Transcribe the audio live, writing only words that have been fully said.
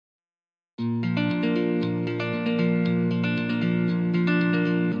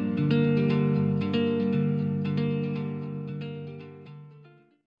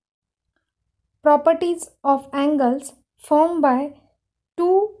properties of angles formed by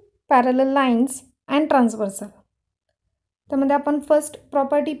two parallel lines and transversal. त्यामध्ये आपण first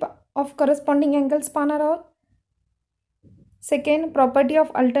property of corresponding angles पाहणार आहोत. Second property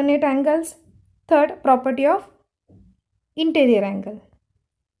of alternate angles. Third property of interior angle.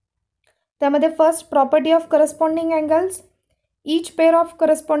 त्यामध्ये first property of corresponding angles. Each pair of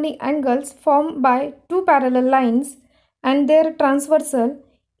corresponding angles formed by two parallel lines and their transversal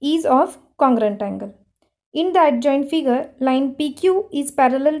is of congruent angle. In the adjoint figure, line PQ is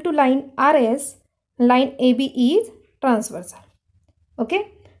parallel to line RS, line AB is transversal. Okay,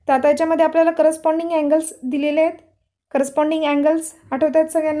 तर आता याच्यामध्ये आपल्याला corresponding angles दिलेले आहेत. Corresponding angles आठवत आहेत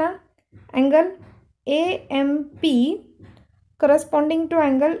सगळ्यांना. Angle AMP corresponding to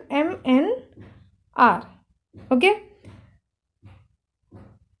angle MNR. Okay,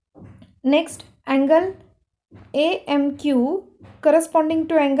 next angle AMQ corresponding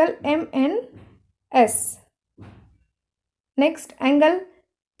to angle MNS. Next angle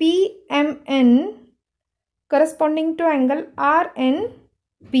PMN corresponding to angle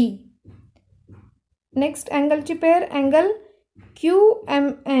RNB. Next angle ची pair angle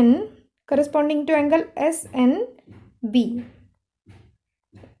QMN corresponding to angle SNB.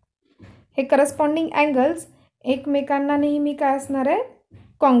 हे corresponding angles एकमेकांना नेहमी काय असणार आहे,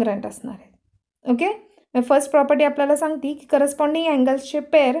 congruent असणार आहे. Okay, first property आपल्याला सांगते की करस्पॉन्डिंग अँगल्सचे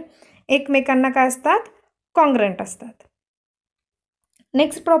पेअर एकमेकांना काय असतात, कॉन्ग्रंट असतात.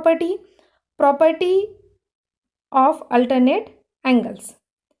 Next property, property of alternate angles.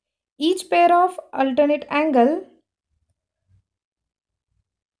 Each pair of alternate angle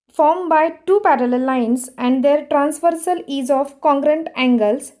form by two parallel lines and there transversal is of congruent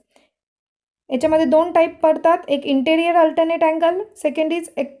angles. याच्यामध्ये दोन टाईप पडतात. एक interior alternate angle, second is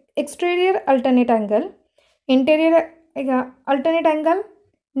exterior alternate angle. Interior alternate angle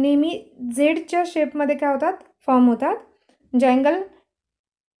नेहमी झेडच्या शेपमध्ये काय होतात, form होतात. जे angle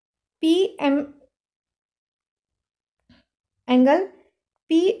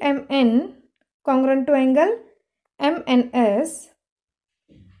PMN congruent to angle MNS.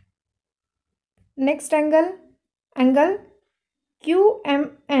 Next angle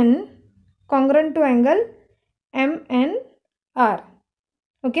QMN congruent to angle MNR.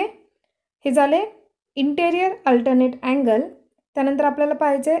 Okay, हे झाले इंटेरियर अल्टरनेट अँगल. त्यानंतर आपल्याला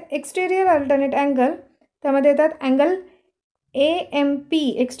पाहायचं आहे एक्सटेरियर अल्टरनेट अँगल. त्यामध्ये येतात अँगल AMP,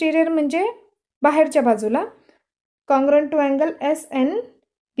 एक्सटेरियर म्हणजे बाहेरच्या बाजूला, congruent to angle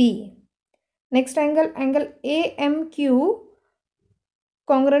SNB. Next angle AMQ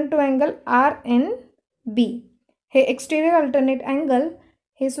congruent to angle RNB. हे एक्सटेरियर अल्टरनेट अँगल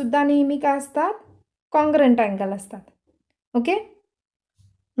हे सुद्धा नेहमी काय असतात, कॉन्ग्रंट अँगल असतात. ओके,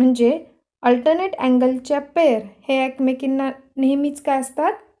 म्हणजे अल्टरनेट अँगलच्या पेअर हे एकमेकींना नेहमीच काय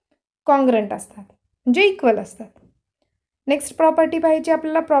असतात, कॉन्ग्रंट असतात, म्हणजे इक्वल असतात. नेक्स्ट प्रॉपर्टी पाहिजे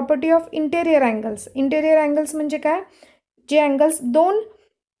आपल्याला, property of interior angles. Interior angles म्हणजे काय, जे अँगल्स दोन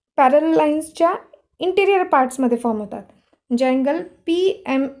पॅरलल लाईन्सच्या इंटेरियर पार्ट्समध्ये फॉर्म होतात. म्हणजे अँगल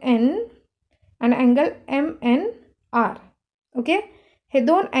PMN आणि अँगल MNR. ओके, हे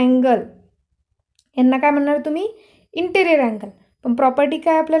दोन अँगल यांना काय म्हणणार तुम्ही, इंटेरियर अँगल. पण प्रॉपर्टी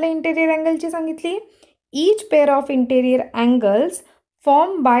काय आपल्याला इंटेरियर अँगलची सांगितली. Each pair of interior angles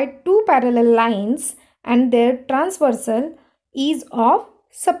form by two parallel lines and there transversal is of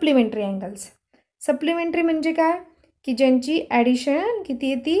supplementary angles. Supplementary म्हणजे काय, की ज्यांची ॲडिशन किती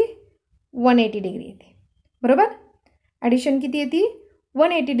येते, 180 डिग्री येते. बरोबर, ॲडिशन किती येते,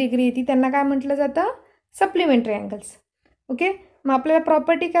 180 डिग्री येते. त्यांना काय म्हटलं जातं, सप्लिमेंटरी अँगल्स. ओके, मग आपल्याला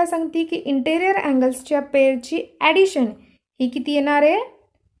प्रॉपर्टी काय सांगते की इंटेरियर अँगल्सच्या पेअरची ॲडिशन ही किती येणार आहे,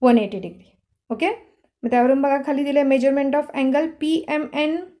 180 डिग्री. ओके, मग त्यावरून बघा खाली दिले measurement of angle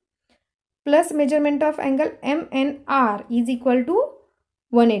PMN plus measurement of angle MNR is equal to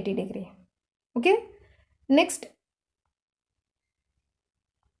 180 degree. Okay, next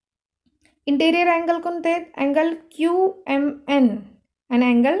interior angle कोणते आहेत, अँगल QMN आणि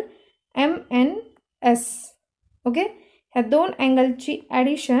अँगल MNS. ओके, ह्या दोन अँगलची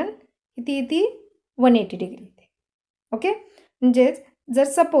ॲडिशन किती येते, 180 डिग्री येते. ओके, म्हणजेच जर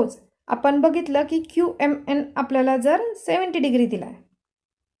सपोज आपण बघितलं की QMN आपल्याला जर 70 डिग्री दिला आहे.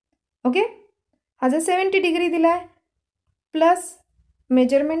 ओके, हा जर 70 डिग्री दिला आहे plus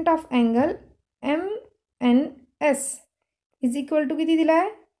measurement of angle MNS is equal to किती दिला आहे,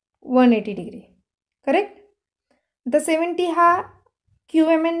 180 डिग्री. करेक्ट. आता 70 हा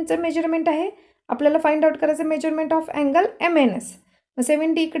QMNचं मेजरमेंट आहे. आपल्याला फाइंड आउट करायचं मेजरमेंट ऑफ अँगल MNS. मग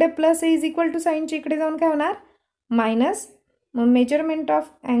 70 इकडे प्लस इज इक्वल टू साईनची इकडे जाऊन काय होणार, मायनस. मग measurement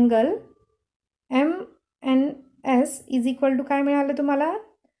of angle MNS is equal to काय मिळालं तुम्हाला,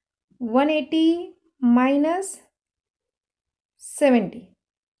 180 मायनस 70.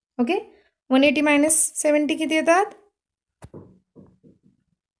 ओके, 180 मायनस 70 किती येतात?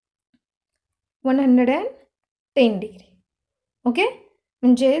 110 डिग्री. ओके,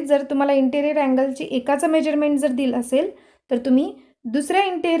 म्हणजे जर तुम्हाला इंटेरियर अँगलची एकाचं मेजरमेंट जर दिलं असेल तर तुम्ही दुसऱ्या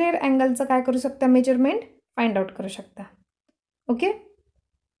इंटेरियर अँगलचं काय करू शकता? मेजरमेंट फाइंड आउट करू शकता. ओके,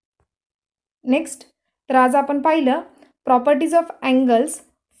 नेक्स्ट, तर आज आपण पाहिलं properties of angles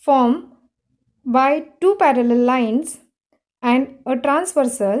form by two parallel lines and a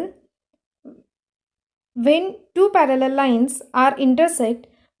transversal when two parallel lines are intersect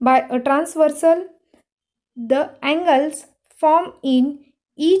by a transversal, the angles formed in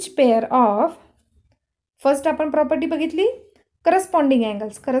each pair of, first आपण property बघितली corresponding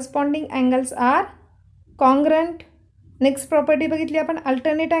angles. Corresponding angles R congruent. Next property बघितली आपण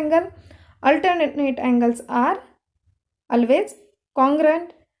alternate angle. Alternate angles R always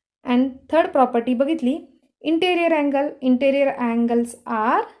congruent. And third property बघितली interior angle. Interior angles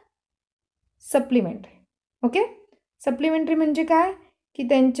R supplementary. Okay, supplementary म्हणजे काय की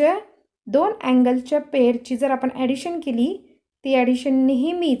त्यांच्या दोन अँगलच्या पेअरची जर आपण ॲडिशन केली ती ॲडिशन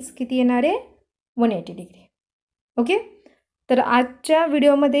नेहमीच किती येणार आहे? 180 डिग्री. ओके, तर आजच्या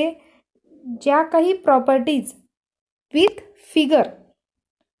व्हिडिओमध्ये ज्या काही प्रॉपर्टीज विथ फिगर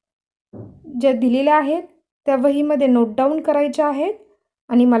ज्या दिलेल्या आहेत त्या वहीमध्ये नोट डाऊन करायच्या आहेत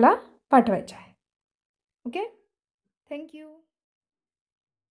आणि मला पाठवायच्या आहेत. Okay, thank you.